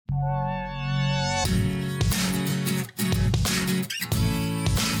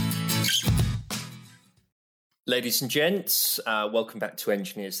Ladies and gents, welcome back to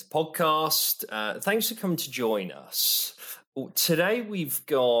Enginears, the podcast. Thanks for coming to join us. Today we've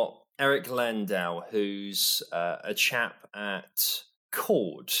got Eric Landau, who's a chap at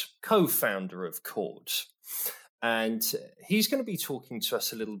Chord, co-founder of Chord. And he's going to be talking to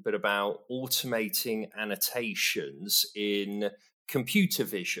us a little bit about automating annotations in computer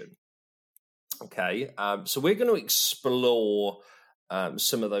vision. Okay, so we're going to explore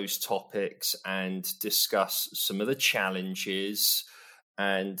some of those topics and discuss some of the challenges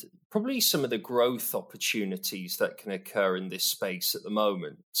and probably some of the growth opportunities that can occur in this space at the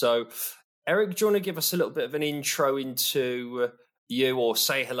moment. So, Eric, do you want to give us a little bit of an intro into you, or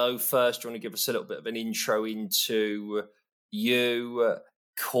say hello first? Do you want to give us a little bit of an intro into you,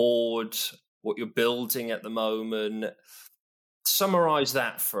 Chord, what you're building at the moment? Summarize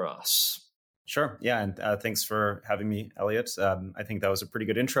that for us. Sure. Yeah. And thanks for having me, Elliot. I think that was a pretty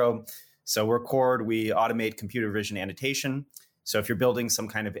good intro. So we're Chord. We automate computer vision annotation. So if you're building some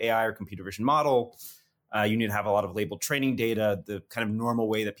kind of AI or computer vision model, you need to have a lot of labeled training data. The kind of normal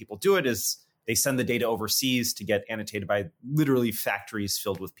way that people do it is they send the data overseas to get annotated by literally factories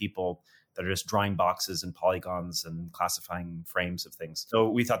filled with people that are just drawing boxes and polygons and classifying frames of things. So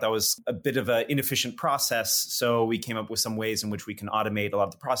we thought that was a bit of an inefficient process. So we came up with some ways in which we can automate a lot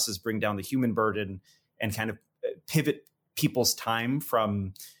of the process, bring down the human burden, and kind of pivot people's time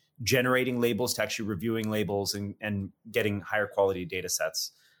from generating labels to actually reviewing labels and getting higher quality data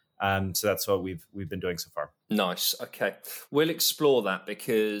sets. So that's what we've been doing so far. Nice. Okay. We'll explore that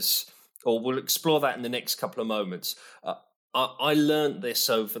we'll explore that in the next couple of moments. I learned this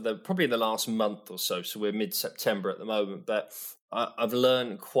over probably the last month or so. So we're mid-September at the moment, but I've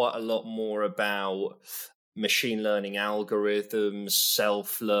learned quite a lot more about machine learning algorithms,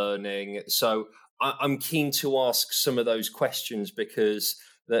 self-learning. So I'm keen to ask some of those questions because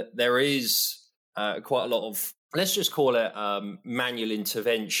there is quite a lot of, let's just call it manual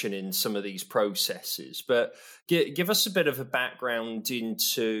intervention in some of these processes. But give us a bit of a background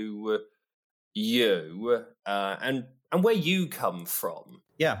into you and where you come from.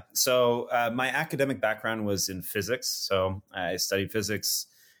 Yeah. So my academic background was in physics. So I studied physics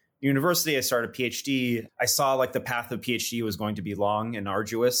at university. I started a PhD. I saw like the path of PhD was going to be long and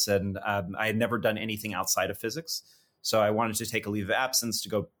arduous, and I had never done anything outside of physics. So I wanted to take a leave of absence to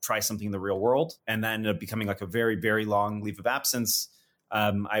go try something in the real world. And that ended up becoming like a very, very long leave of absence.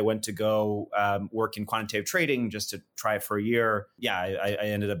 I went to go work in quantitative trading just to try it for a year. Yeah, I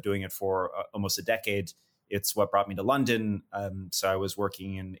ended up doing it for almost a decade. It's what brought me to London. So I was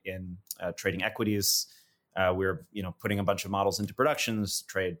working in trading equities. We were, putting a bunch of models into productions,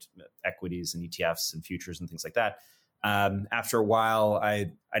 trade equities and ETFs and futures and things like that. After a while,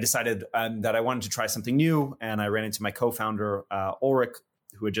 I decided that I wanted to try something new, and I ran into my co-founder Ulrich,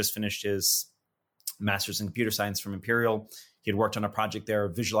 who had just finished his master's in computer science from Imperial. He had worked on a project there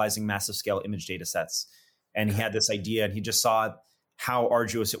visualizing massive scale image data sets, and he had this idea, and he just saw how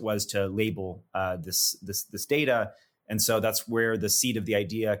arduous it was to label this data. And so that's where the seed of the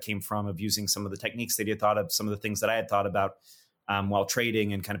idea came from, of using some of the techniques that he had thought of, some of the things that I had thought about while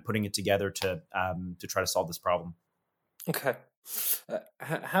trading, and kind of putting it together to try to solve this problem. Okay.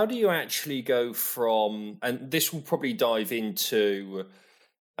 How do you actually go from, and this will probably dive into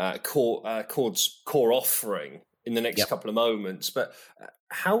Chord's core offering in the next couple of moments, but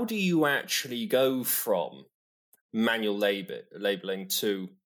how do you actually go from manual labeling to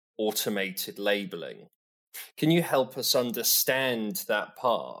automated labeling? Can you help us understand that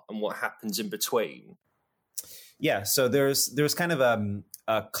part and what happens in between? Yeah, so there's kind of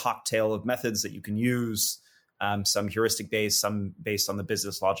a cocktail of methods that you can use, some heuristic based, some based on the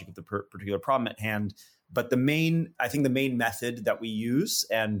business logic of the particular problem at hand. But the main method that we use,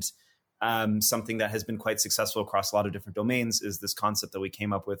 and something that has been quite successful across a lot of different domains, is this concept that we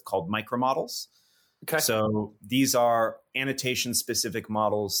came up with called micromodels. Okay. So these are annotation-specific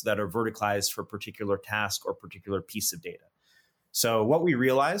models that are verticalized for a particular task or particular piece of data. So what we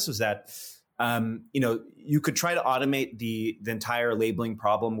realized was that you could try to automate the entire labeling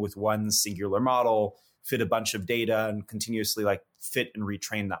problem with one singular model, fit a bunch of data, and continuously fit and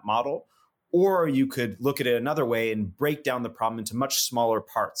retrain that model. Or you could look at it another way and break down the problem into much smaller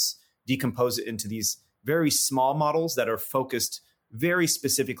parts, decompose it into these very small models that are focused very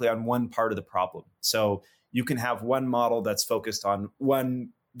specifically on one part of the problem. So you can have one model that's focused on one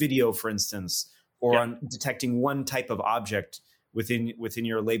video, for instance, or on detecting one type of object within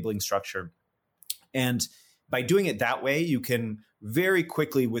your labeling structure. And by doing it that way, you can very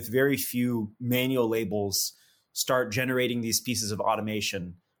quickly, with very few manual labels, start generating these pieces of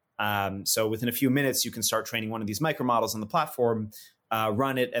automation. So within a few minutes, you can start training one of these micromodels on the platform,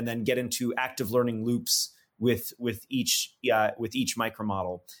 run it, and then get into active learning loops with each micro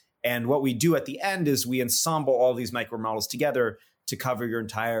model. And what we do at the end is we ensemble all these micro models together to cover your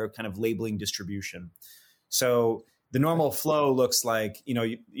entire kind of labeling distribution. So the normal flow looks like,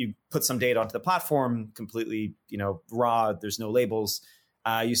 you put some data onto the platform, completely, raw, there's no labels.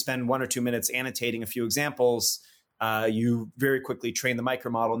 You spend 1 or 2 minutes annotating a few examples. You very quickly train the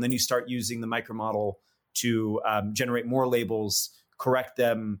micro model, and then you start using the micro model to generate more labels, correct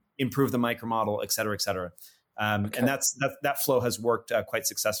them, improve the micro model, et cetera, et cetera. And that flow has worked quite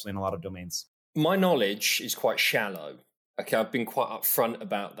successfully in a lot of domains. My knowledge is quite shallow. Okay, I've been quite upfront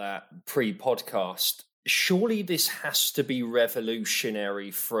about that pre-podcast. Surely this has to be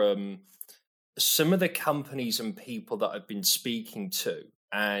revolutionary from some of the companies and people that I've been speaking to,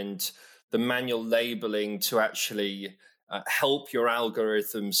 and the manual labeling to actually help your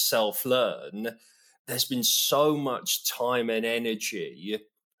algorithm self-learn. There's been so much time and energy,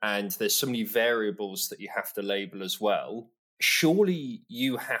 and there's so many variables that you have to label as well. Surely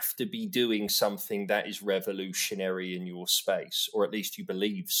you have to be doing something that is revolutionary in your space, or at least you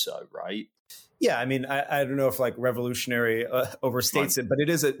believe so, right? Yeah, I mean, I don't know if like revolutionary overstates it, but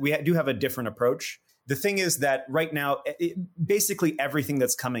we do have a different approach. The thing is that right now, basically everything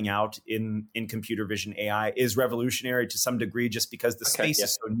that's coming out in computer vision AI is revolutionary to some degree, just because the space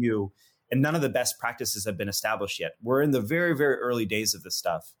is so new and none of the best practices have been established yet. We're in the very, very early days of this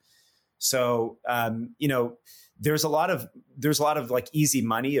stuff. So, there's a lot of like easy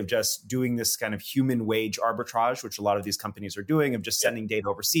money of just doing this kind of human wage arbitrage, which a lot of these companies are doing, of just sending data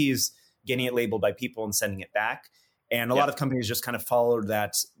overseas, getting it labeled by people and sending it back. And a lot of companies just kind of followed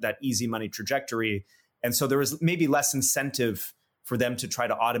that easy money trajectory. And so there was maybe less incentive for them to try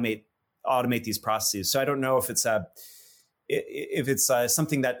to automate these processes. So I don't know if it's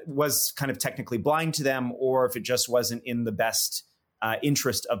something that was kind of technically blind to them, or if it just wasn't in the best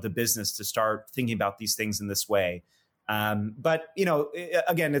interest of the business to start thinking about these things in this way. But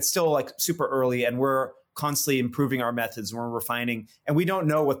again, it's still like super early, and we're constantly improving our methods, and we're refining, and we don't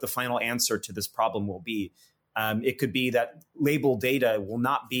know what the final answer to this problem will be. It could be that label data will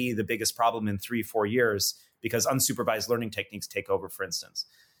not be the biggest problem in 3-4 years because unsupervised learning techniques take over, for instance.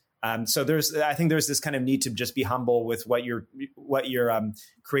 So I think there's this kind of need to just be humble with what you're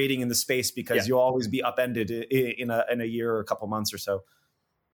creating in the space, because you'll always be upended in a year or a couple months or so.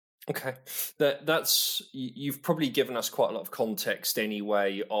 Okay, that's you've probably given us quite a lot of context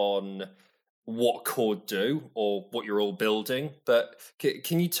anyway on what Cord do or what you're all building, but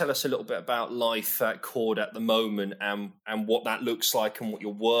can you tell us a little bit about life at Cord at the moment and what that looks like and what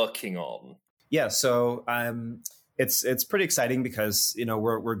you're working on? Yeah, so it's pretty exciting because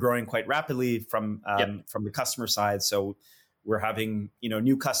we're growing quite rapidly from the customer side. So we're having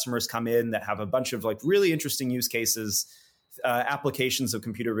new customers come in that have a bunch of like really interesting use cases, applications of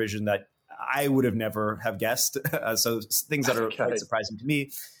computer vision that I would have never have guessed. So things that are quite surprising to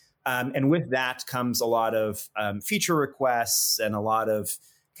me. And with that comes a lot of feature requests and a lot of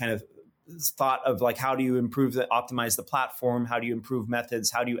kind of thought of like, how do you optimize the platform? How do you improve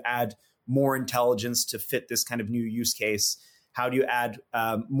methods? How do you add more intelligence to fit this kind of new use case? How do you add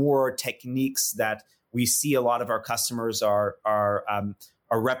more techniques that we see a lot of our customers are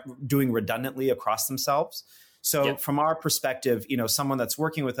doing redundantly across themselves? So from our perspective, someone that's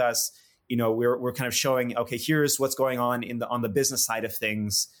working with us, we're kind of showing, okay, here's what's going on on the business side of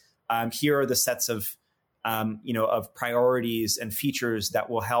things. Here are the sets of priorities and features that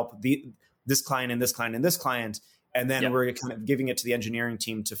will help this client and this client and this client. And then we're kind of giving it to the engineering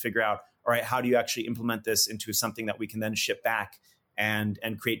team to figure out, all right, how do you actually implement this into something that we can then ship back and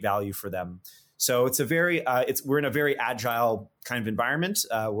create value for them? So it's we're in a very agile kind of environment.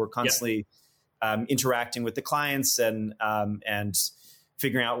 We're constantly interacting with the clients and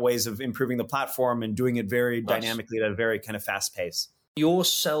figuring out ways of improving the platform and doing it very dynamically at a very kind of fast pace. You're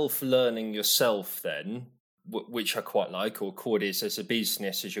self-learning yourself then, which I quite like, or Cord is as a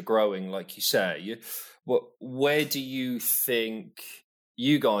business, as you're growing, like you say. Where do you think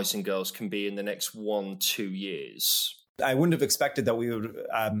you guys and girls can be in the next 1-2 years? I wouldn't have expected that we would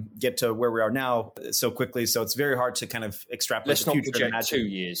get to where we are now so quickly. So it's very hard to kind of extrapolate. Let's not project 2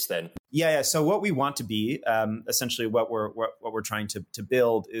 years then. Yeah. So what we want to be, essentially, what we're trying to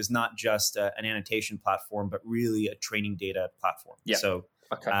build is not just an annotation platform, but really a training data platform. Yeah. So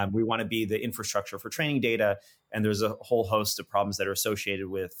we want to be the infrastructure for training data, and there's a whole host of problems that are associated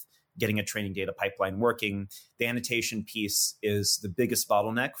with getting a training data pipeline working. The annotation piece is the biggest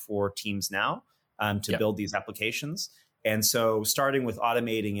bottleneck for teams now to build these applications. And so starting with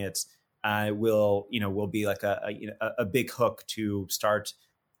automating it will be like a big hook to start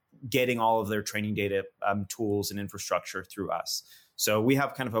getting all of their training data tools and infrastructure through us. So we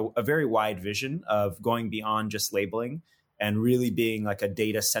have kind of a very wide vision of going beyond just labeling and really being like a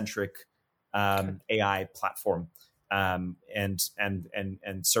data-centric AI platform, and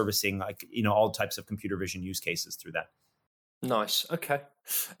servicing like all types of computer vision use cases through that. Nice. Okay.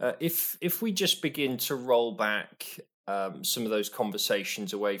 If we just begin to roll back some of those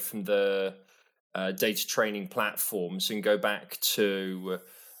conversations away from the data training platforms and go back to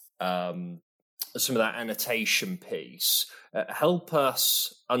some of that annotation piece, help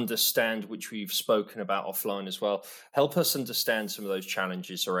us understand, which we've spoken about offline as well, help us understand some of those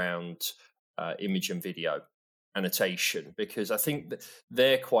challenges around image and video annotation, because I think that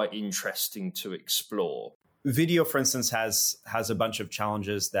they're quite interesting to explore. Video, for instance, has a bunch of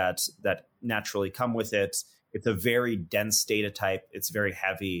challenges that naturally come with it. It's a very dense data type. It's very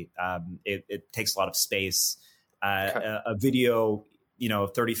heavy. It takes a lot of space. A video,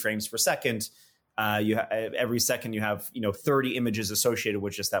 30 frames per second. Every second you have 30 images associated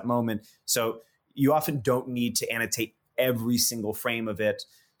with just that moment. So you often don't need to annotate every single frame of it.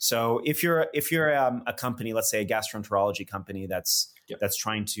 So if you're a company, let's say a gastroenterology company that's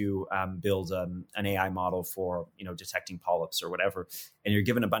trying to build an AI model for detecting polyps or whatever, and you're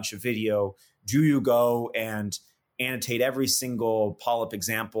given a bunch of video, do you go and annotate every single polyp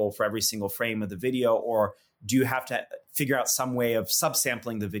example for every single frame of the video, or do you have to figure out some way of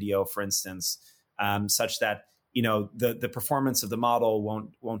subsampling the video, for instance, such that the performance of the model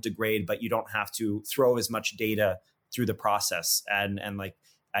won't degrade, but you don't have to throw as much data through the process and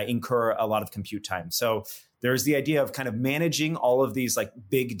incur a lot of compute time. So there's the idea of kind of managing all of these like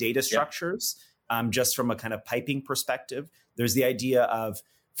big data structures, just from a kind of piping perspective. There's the idea of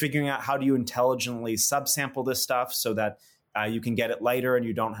figuring out how do you intelligently subsample this stuff so that you can get it lighter and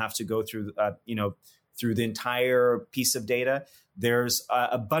you don't have to go through through the entire piece of data. There's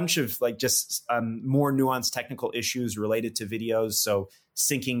a bunch of like just more nuanced technical issues related to videos. So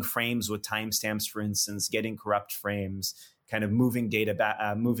syncing frames with timestamps, for instance, getting corrupt frames, kind of moving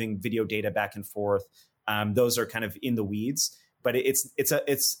video data back and forth. Those are kind of in the weeds, but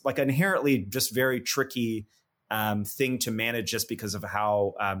it's like an inherently just very tricky thing to manage just because of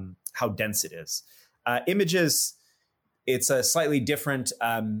how dense it is. Images, it's a slightly different.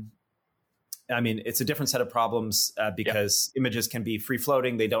 It's a different set of problems because images can be free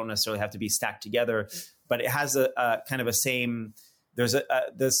floating. They don't necessarily have to be stacked together, but it has a kind of a same. There's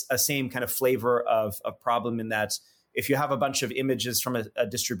a same kind of flavor of problem in that. If you have a bunch of images from a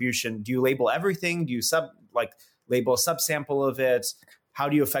distribution, do you label everything? Do you label a subsample of it? How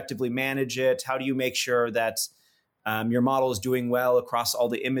do you effectively manage it? How do you make sure that your model is doing well across all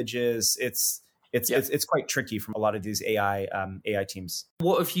the images? It's quite tricky from a lot of these AI teams.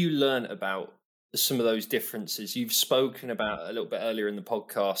 What have you learned about some of those differences? You've spoken about a little bit earlier in the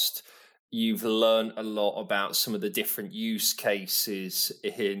podcast. You've learned a lot about some of the different use cases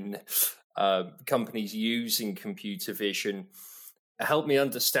in companies using computer vision. Help me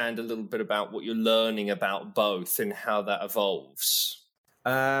understand a little bit about what you're learning about both and how that evolves.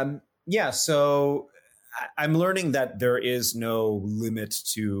 So I'm learning that there is no limit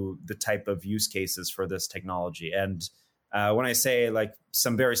to the type of use cases for this technology. And when I say like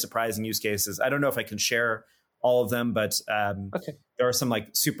some very surprising use cases, I don't know if I can share all of them, but there are some like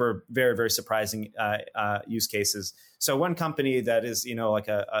super, very, very surprising use cases. So one company that is,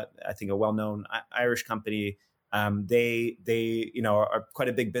 I think a well-known Irish company, they are quite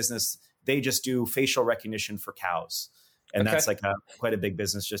a big business. They just do facial recognition for cows. And that's like quite a big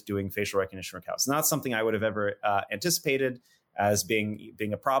business, just doing facial recognition for cows. Not something I would have ever anticipated as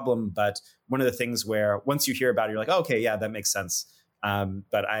being a problem, but one of the things where once you hear about it, you're like, oh, okay, yeah, that makes sense.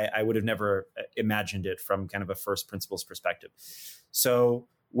 But I would have never imagined it from kind of a first principles perspective. So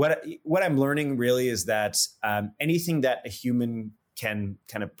what I'm learning really is that anything that a human can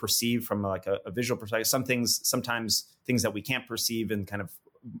kind of perceive from like a visual perspective, sometimes things that we can't perceive in kind of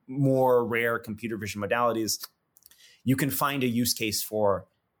more rare computer vision modalities, you can find a use case for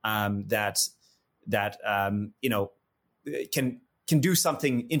that can do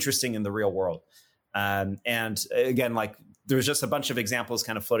something interesting in the real world. And again, like there's just a bunch of examples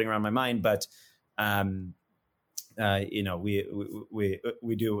kind of floating around my mind, but we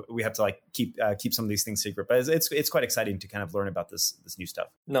have to like keep some of these things secret. But it's quite exciting to kind of learn about this new stuff.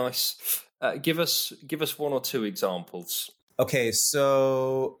 Nice. Give us one or two examples. Okay,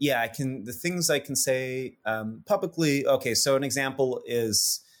 so yeah, the things I can say publicly. Okay, so an example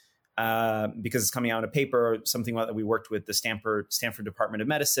is because it's coming out in a paper, something that we worked with the Stanford Department of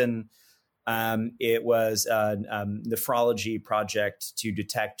Medicine. It was a nephrology project to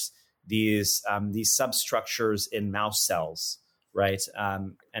detect these substructures in mouse cells, right?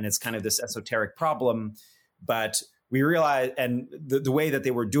 And it's kind of this esoteric problem, but we realized, and the way that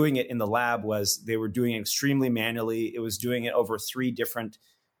they were doing it in the lab was they were doing it extremely manually. It was doing it over 3 different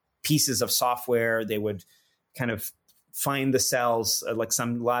pieces of software. They would kind of find the cells, like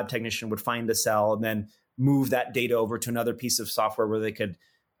some lab technician would find the cell and then move that data over to another piece of software where they could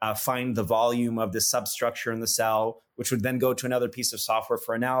find the volume of the substructure in the cell, which would then go to another piece of software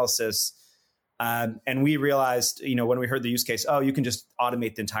for analysis. And we realized, when we heard the use case, you can just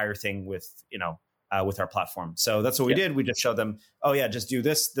automate the entire thing with our platform. So that's what we did. We just showed them, just do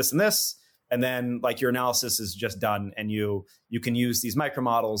this, this, and this. And then like your analysis is just done. And you can use these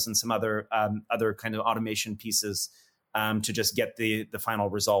micromodels and some other kind of automation pieces to just get the final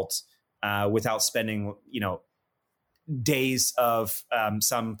result without spending, days of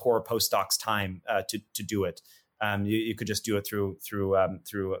some poor postdoc's time to do it. You could just do it through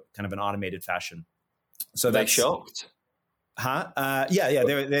kind of an automated fashion. So that's shocked. Huh? Yeah.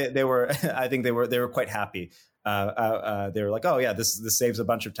 They were. I think they were quite happy. They were like, this saves a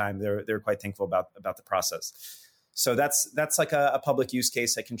bunch of time. They're quite thankful about the process. So that's like a public use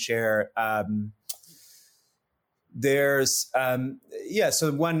case I can share. There's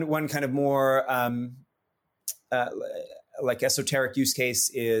so one kind of more like esoteric use case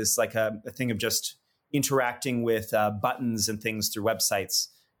is like a thing of just interacting with buttons and things through websites.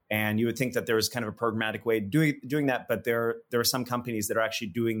 And you would think that there was kind of a programmatic way of doing that, but there are some companies that are actually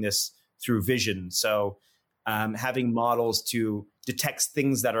doing this through vision. So having models to detect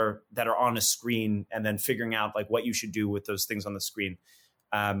things that are on a screen and then figuring out like what you should do with those things on the screen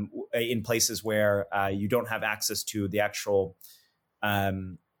in places where you don't have access to the actual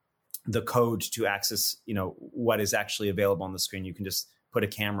the code to access what is actually available on the screen. You can just put a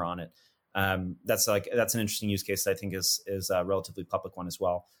camera on it. That's an interesting use case that I think is a relatively public one as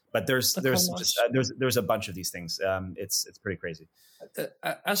well. But there's a bunch of these things. It's pretty crazy.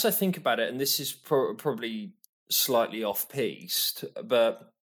 As I think about it, and this is probably slightly off piste,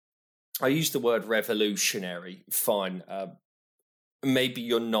 but I use the word revolutionary. Fine. Maybe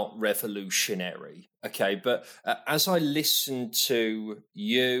you're not revolutionary, okay? But as I listen to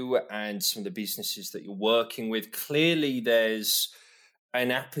you and some of the businesses that you're working with, clearly there's an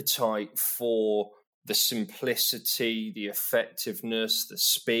appetite for the simplicity, the effectiveness, the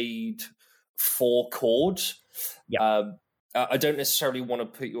speed for Chord. Yeah. I don't necessarily want to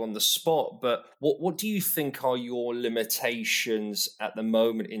put you on the spot, but what do you think are your limitations at the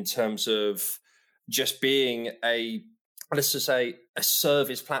moment in terms of just being let's just say, a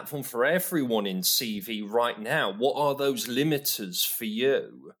service platform for everyone in CV right now? What are those limiters for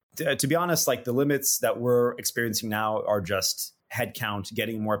you? To be honest, like the limits that we're experiencing now are just headcount,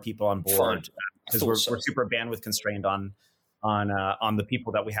 getting more people on board, because we're super bandwidth constrained on the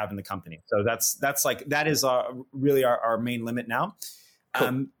people that we have in the company. So that is really our main limit now.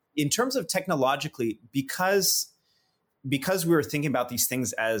 Cool. In terms of technologically, because we were thinking about these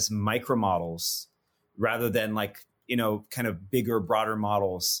things as micro models rather than like kind of bigger, broader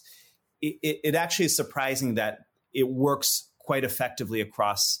models, it actually is surprising that it works quite effectively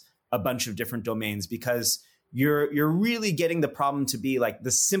across a bunch of different domains, because you're really getting the problem to be like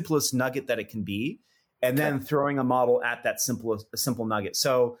the simplest nugget that it can be, and then throwing a model at that simple nugget.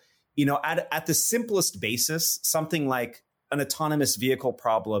 So, at the simplest basis, something like an autonomous vehicle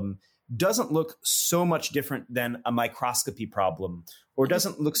problem doesn't look so much different than a microscopy problem, or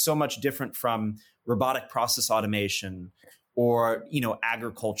doesn't look so much different from robotic process automation or,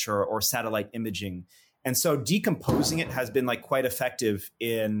 agriculture or satellite imaging. And so decomposing it has been like quite effective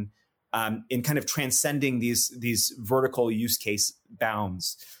in kind of transcending these vertical use case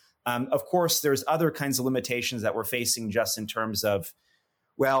bounds. Of course, there's other kinds of limitations that we're facing just in terms of,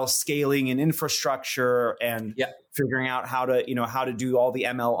 scaling and infrastructure and figuring out how to do all the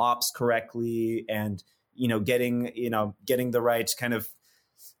ML ops correctly, and, getting the right kind of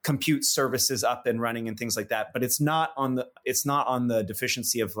compute services up and running and things like that. But it's not on the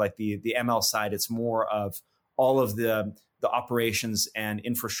deficiency of like the ML side. It's more of all of the operations and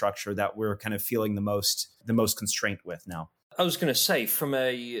infrastructure that we're kind of feeling the most constraint with now. I was going to say, from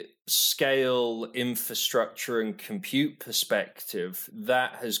a scale, infrastructure and compute perspective,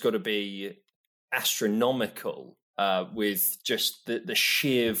 that has got to be astronomical with just the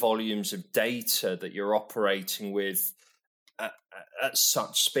sheer volumes of data that you're operating with at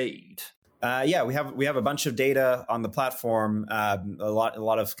such speed. We have a bunch of data on the platform, a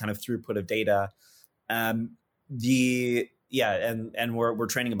lot of kind of throughput of data. And we're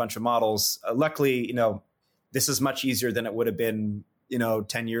training a bunch of models. Luckily, this is much easier than it would have been,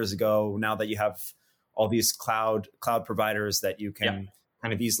 10 years ago, now that you have all these cloud providers that you can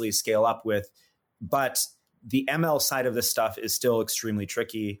kind of easily scale up with. But the ML side of this stuff is still extremely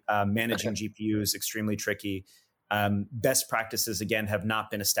tricky. Managing GPUs extremely tricky. best practices, again, have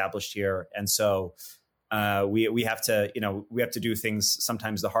not been established here. And so we have to, we have to do things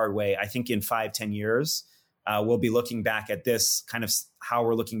sometimes the hard way. I think in 5-10 years, we'll be looking back at this kind of how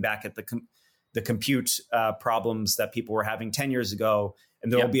we're looking back at the compute problems that people were having 10 years ago.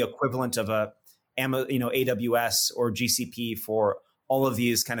 And there will be equivalent of AWS or GCP for all of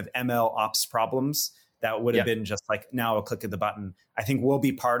these kind of ML ops problems that would have been just like now a click of the button. I think we'll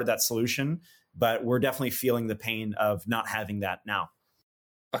be part of that solution, but we're definitely feeling the pain of not having that now.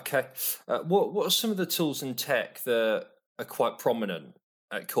 Okay. What are some of the tools and tech that are quite prominent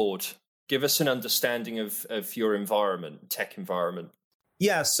at Cord? Give us an understanding of your environment, tech environment.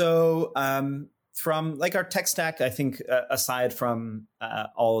 Yeah. So from like our tech stack, I think aside from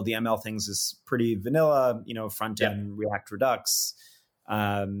all of the ML things is pretty vanilla, front end React Redux.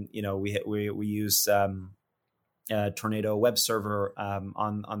 We use Tornado web server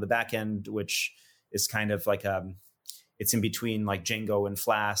on the back end, which is kind of like it's in between like Django and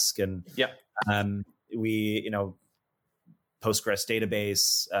Flask, and we Postgres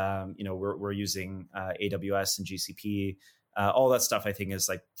database. We're using AWS and GCP. All that stuff I think is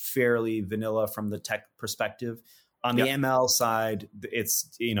like fairly vanilla from the tech perspective. On the ML side,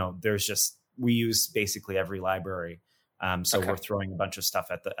 it's we use basically every library. We're throwing a bunch of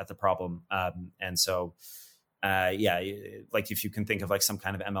stuff at the problem. And so, like if you can think of like some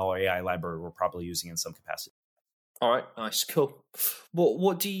kind of ML or AI library, we're probably using in some capacity. All right, nice, cool.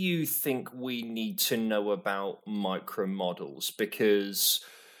 What do you think we need to know about micro models? Because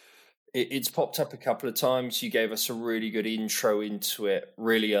it's popped up a couple of times. You gave us a really good intro into it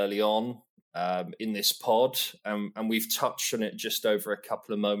really early on in this pod, and we've touched on it just over a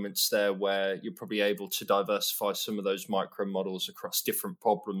couple of moments there, where you're probably able to diversify some of those micro models across different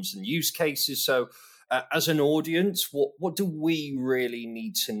problems and use cases. So as an audience, what do we really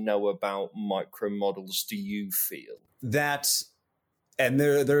need to know about micro models, do you feel? And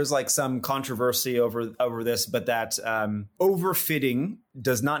there's like some controversy over this, but that overfitting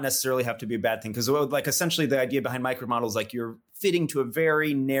does not necessarily have to be a bad thing, because like essentially the idea behind micro models, like you're fitting to a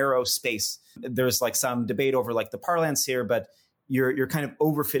very narrow space. There's like some debate over like the parlance here, but you're kind of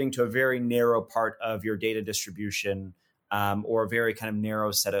overfitting to a very narrow part of your data distribution, or a very kind of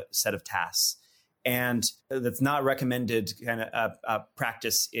narrow set of tasks, and that's not recommended kind of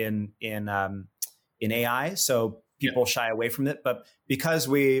practice in AI. So people shy away from it, but because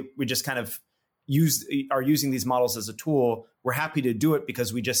we just kind of are using these models as a tool, we're happy to do it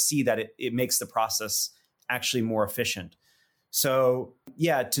because we just see that it makes the process actually more efficient. So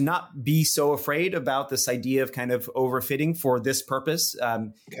to not be so afraid about this idea of kind of overfitting for this purpose,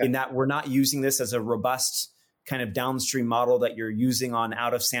 in that we're not using this as a robust kind of downstream model that you're using on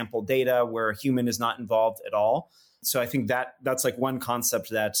out of sample data where a human is not involved at all. So I think that's like one concept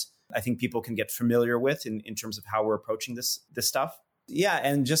that I think people can get familiar with in terms of how we're approaching this stuff. Yeah.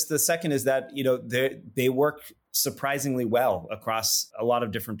 And just the second is that, they work surprisingly well across a lot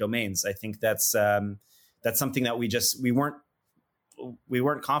of different domains. I think that's something that we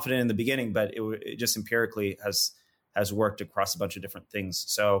weren't confident in the beginning, but it just empirically has worked across a bunch of different things.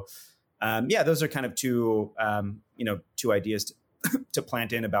 So those are kind of two ideas to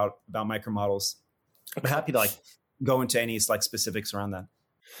plant in about micro models. I'm happy to like go into any like specifics around that.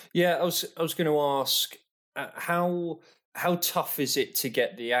 Yeah, I was going to ask how tough is it to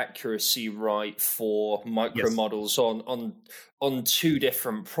get the accuracy right for micro models on two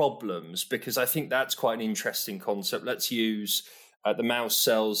different problems? Because I think that's quite an interesting concept. Let's use the mouse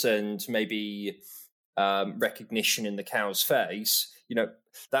cells and maybe recognition in the cow's face.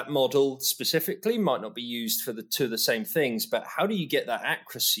 That model specifically might not be used for the two of the same things, but how do you get that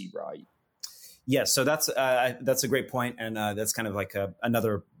accuracy right? Yes, so that's a great point, and that's kind of like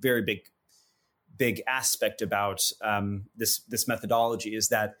another very big aspect about this methodology is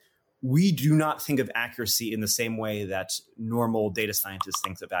that we do not think of accuracy in the same way that normal data scientists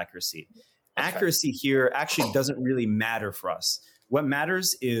think of accuracy. Okay. Accuracy here actually doesn't really matter for us. What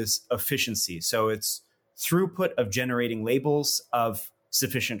matters is efficiency. So it's throughput of generating labels of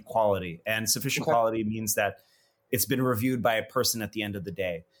sufficient quality, and sufficient quality means that it's been reviewed by a person at the end of the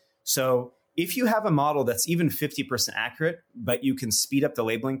day. So if you have a model that's even 50% accurate, but you can speed up the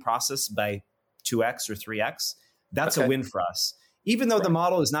labeling process by 2x or 3x, that's a win for us. Even though the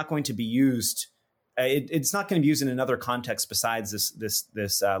model is not going to be used, it's not going to be used in another context besides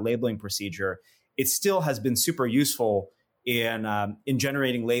this labeling procedure. It still has been super useful in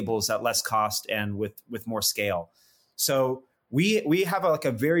generating labels at less cost and with more scale. So we have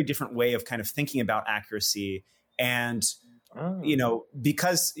a very different way of kind of thinking about accuracy. And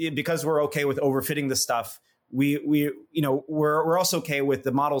because we're okay with overfitting the stuff, we're also okay with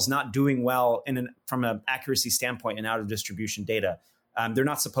the models not doing well from an accuracy standpoint in out of distribution data. They're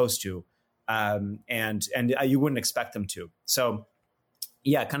not supposed to, and you wouldn't expect them to. So,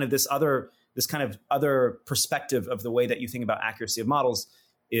 yeah, kind of this kind of other perspective of the way that you think about accuracy of models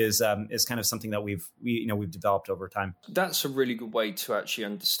is kind of something that we've developed over time. That's a really good way to actually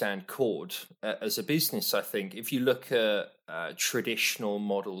understand Chord as a business. I think if you look at traditional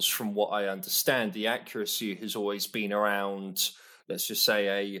models, from what I understand, the accuracy has always been around, let's just say,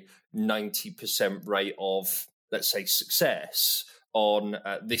 a 90% rate of, let's say, success on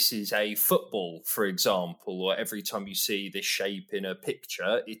this is a football, for example, or every time you see this shape in a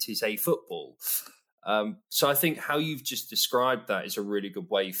picture, it is a football. So I think how you've just described that is a really good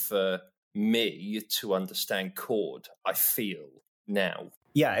way for me to understand Chord, I feel now.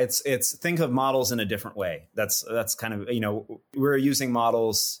 Yeah, it's think of models in a different way. That's kind of, we're using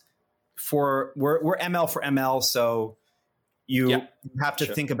models we're ML for ML. So you have to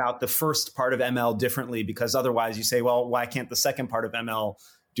think about the first part of ML differently, because otherwise you say, well, why can't the second part of ML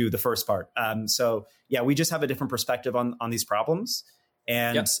do the first part? So yeah, we just have a different perspective on these problems.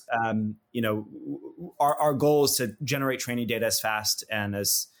 And, our goal is to generate training data as fast and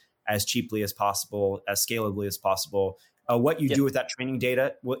as cheaply as possible, as scalably as possible. What you do with that training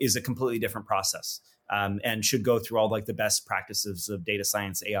data is a completely different process, and should go through all like the best practices of data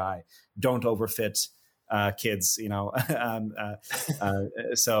science, AI. Don't overfit kids, do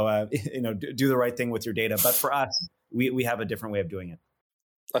the right thing with your data. But for us, we have a different way of doing it.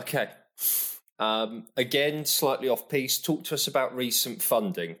 Okay. Again, slightly off piece, talk to us about recent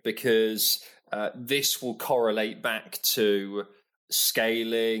funding, because this will correlate back to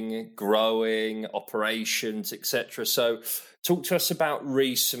scaling, growing, operations, etc. So talk to us about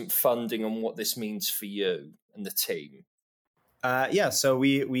recent funding and what this means for you and the team. So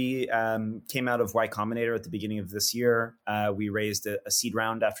we came out of Y Combinator at the beginning of this year. We raised a seed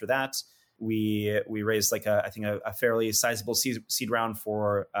round after that. We raised a fairly sizable seed round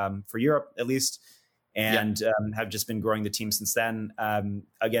for Europe at least, and have just been growing the team since then.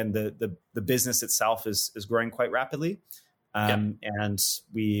 Again, the business itself is growing quite rapidly, and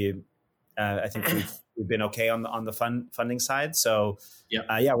I think we've been okay on the funding side. So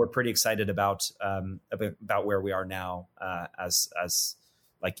we're pretty excited about where we are now as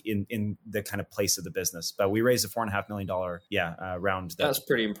like in the kind of place of the business. But we raised a $4.5 million round. That's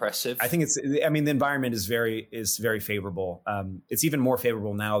pretty impressive. I think the environment is very favorable. It's even more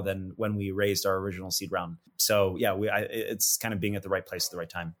favorable now than when we raised our original seed round. So it's kind of being at the right place at the right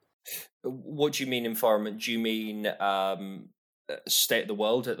time. What do you mean environment? Do you mean state of the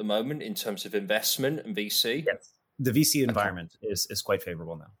world at the moment in terms of investment and VC? Yes. The VC environment is quite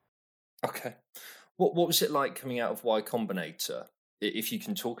favorable now. Okay. What was it like coming out of Y Combinator? If you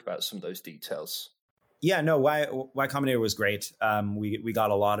can talk about some of those details. Yeah, no, Y Combinator was great. We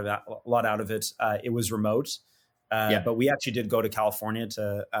got a lot out of it. It was remote, but we actually did go to California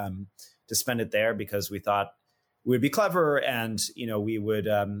to spend it there because we thought we would be clever and we would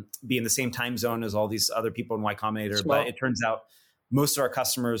be in the same time zone as all these other people in Y Combinator. Smart. But it turns out most of our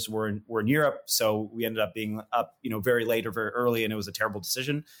customers were in Europe, so we ended up being up very late or very early, and it was a terrible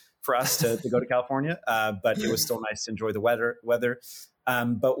decision for us to go to California, but it was still nice to enjoy the weather.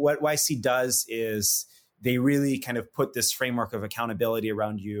 But what YC does is they really kind of put this framework of accountability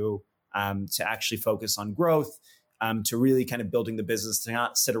around you to actually focus on growth, to really kind of building the business, to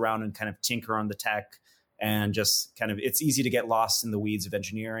not sit around and kind of tinker on the tech and just kind of, it's easy to get lost in the weeds of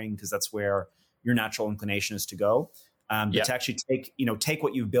engineering because that's where your natural inclination is to go. But to actually take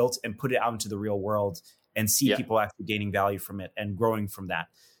what you've built and put it out into the real world and see people actually gaining value from it and growing from that.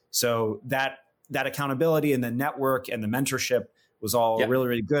 So that accountability and the network and the mentorship was all really,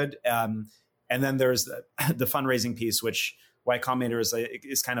 really good. And then there's the fundraising piece, which Y Combinator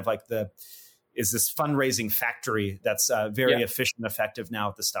is kind of like is this fundraising factory that's very efficient and effective now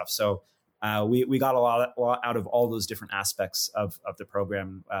at the stuff. So we got a lot out of all those different aspects of the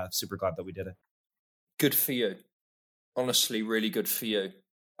program. Super glad that we did it. Good for you. Honestly, really good for you.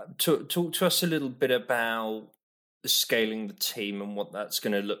 Talk to us a little bit about scaling the team and what that's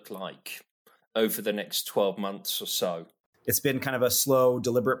going to look like over the next 12 months or so. It's been kind of a slow,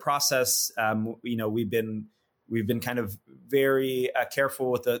 deliberate process. We've been kind of very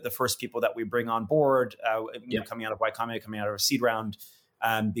careful with the first people that we bring on board, coming out of Y Combinator, coming out of our seed round,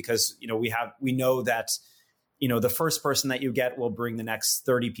 because we know that the first person that you get will bring the next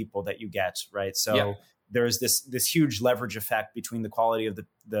 30 people that you get, right? So there's this huge leverage effect between the quality of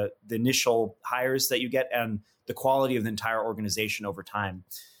the initial hires that you get and the quality of the entire organization over time.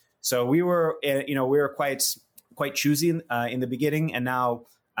 So we were quite choosy in the beginning, and now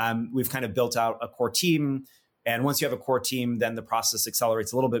we've kind of built out a core team. And once you have a core team, then the process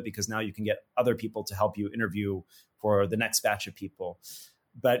accelerates a little bit because now you can get other people to help you interview for the next batch of people.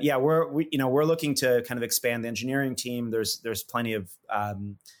 But yeah, we're looking to kind of expand the engineering team. There's plenty of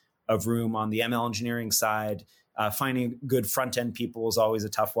room on the ML engineering side. Finding good front end people is always a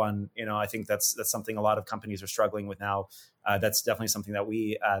tough one. I think that's something a lot of companies are struggling with now. That's definitely something that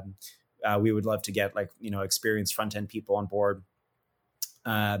we would love to get, experienced front end people on board.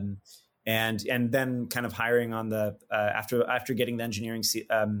 And then kind of hiring on the after getting the engineering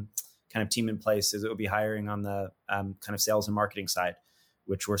kind of team in place, it would be hiring on the kind of sales and marketing side,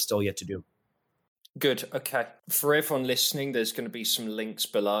 which we're still yet to do. Good. Okay. For everyone listening, there's going to be some links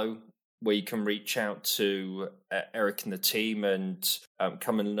below where you can reach out to Eric and the team and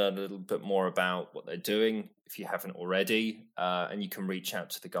come and learn a little bit more about what they're doing if you haven't already, and you can reach out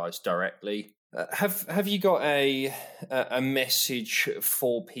to the guys directly. Have you got a message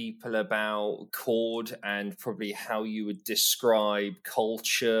for people about Chord and probably how you would describe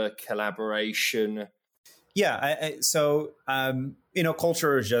culture, collaboration? Yeah, so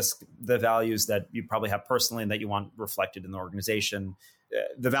culture is just the values that you probably have personally and that you want reflected in the organization.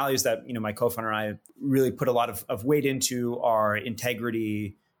 The values that my co-founder and I really put a lot of weight into are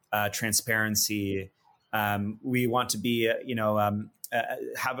integrity, transparency. We want to be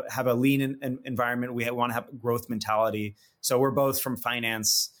have a lean environment. We want to have a growth mentality. So we're both from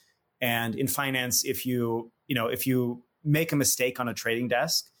finance, and in finance, if you make a mistake on a trading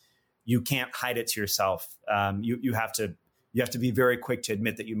desk, you can't hide it to yourself. You have to be very quick to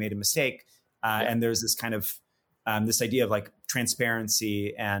admit that you made a mistake. And there's this kind of this idea of like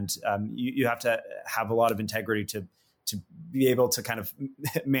transparency, and you have to have a lot of integrity to be able to kind of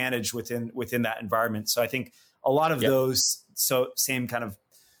manage within that environment. So I think a lot of those same kind of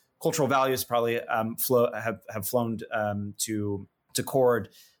cultural values probably have flown to Chord.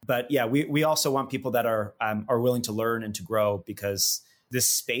 But yeah, we also want people that are willing to learn and to grow, because this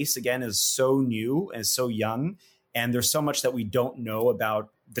space again is so new and so young, and there's so much that we don't know about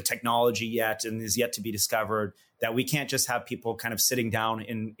the technology yet and is yet to be discovered, that we can't just have people kind of sitting down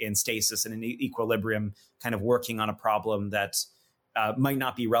in stasis and in equilibrium, kind of working on a problem that might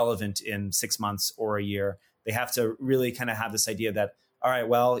not be relevant in 6 months or a year. They have to really kind of have this idea that, all right,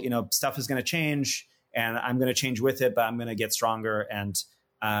 well, stuff is going to change, and I'm going to change with it, but I'm going to get stronger, and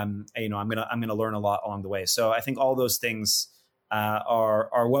I'm going to learn a lot along the way. So I think all those things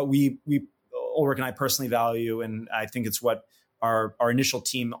are what we Ulrich and I personally value, and I think it's what our initial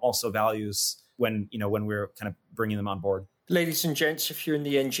team also values when we're kind of bringing them on board. Ladies and gents, if you're in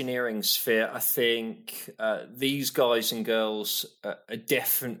the engineering sphere, I think these guys and girls are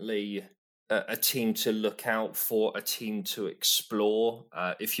definitely a team to look out for, a team to explore.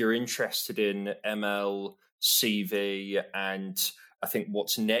 If you're interested in ML, CV, and I think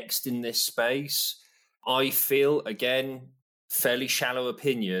what's next in this space, I feel, again, fairly shallow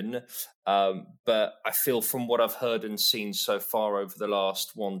opinion, but I feel from what I've heard and seen so far over the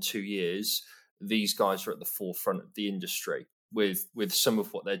last 1-2 years, these guys are at the forefront of the industry with some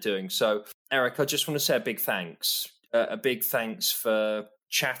of what they're doing. So, Eric, I just want to say a big thanks. A big thanks for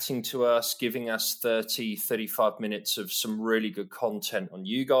chatting to us, giving us 35 minutes of some really good content on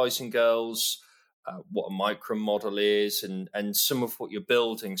you guys and girls, what a micro model is, and some of what you're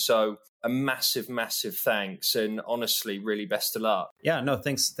building. So a massive, massive thanks, and honestly, really best of luck. Yeah, no,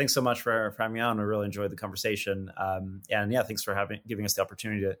 thanks so much for having me on. I really enjoyed the conversation. And yeah, thanks for giving us the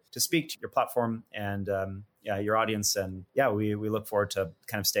opportunity to speak to your platform and your audience. And yeah, we look forward to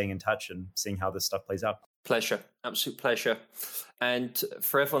kind of staying in touch and seeing how this stuff plays out. Pleasure. Absolute pleasure. And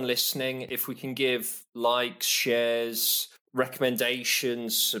for everyone listening, if we can give likes, shares,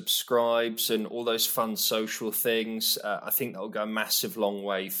 recommendations, subscribes, and all those fun social things, I think that'll go a massive long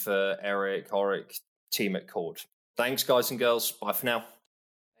way for Eric, Ulrich, team at Chord. Thanks, guys and girls. Bye for now.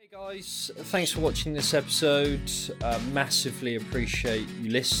 Hey guys, thanks for watching this episode. Massively appreciate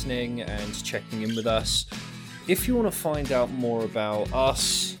you listening and checking in with us. If you want to find out more about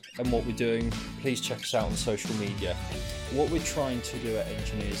us and what we're doing, please check us out on social media. What we're trying to do at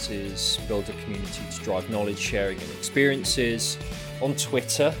Enginears is build a community to drive knowledge sharing and experiences. On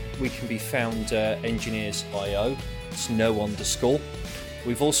Twitter, we can be found Enginears.io. It's no underscore.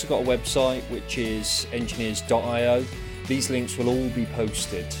 We've also got a website, which is enginears.io. These links will all be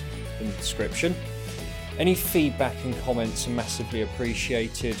posted in the description. Any feedback and comments are massively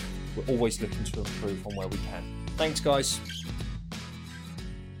appreciated. We're always looking to improve on where we can. Thanks, guys.